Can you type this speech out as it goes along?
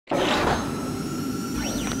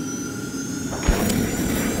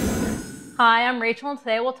Hi, I'm Rachel, and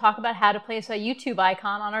today we'll talk about how to place a YouTube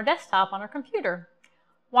icon on our desktop on our computer.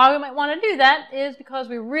 Why we might want to do that is because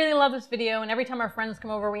we really love this video, and every time our friends come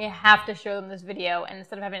over, we have to show them this video. And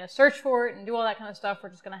instead of having to search for it and do all that kind of stuff, we're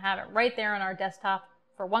just going to have it right there on our desktop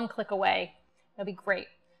for one click away. It'll be great.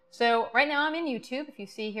 So right now I'm in YouTube, if you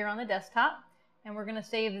see here on the desktop, and we're going to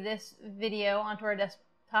save this video onto our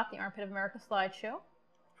desktop, the Armpit of America slideshow.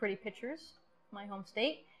 Pretty pictures, my home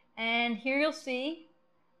state. And here you'll see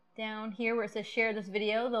down here where it says share this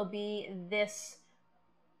video, there'll be this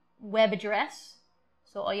web address.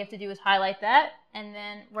 So all you have to do is highlight that and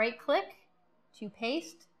then right click to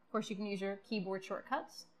paste. Of course, you can use your keyboard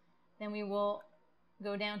shortcuts. Then we will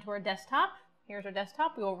go down to our desktop. Here's our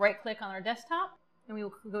desktop. We will right click on our desktop and we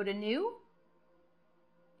will go to new.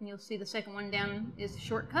 And you'll see the second one down is the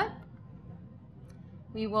shortcut.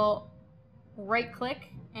 We will right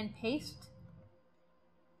click and paste.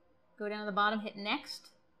 Go down to the bottom, hit next.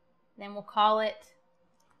 Then we'll call it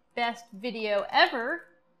best video ever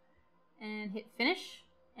and hit finish.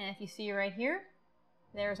 And if you see right here,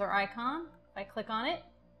 there's our icon. If I click on it,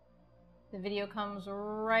 the video comes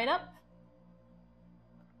right up.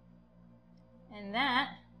 And that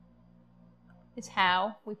is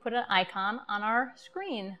how we put an icon on our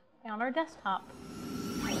screen, on our desktop.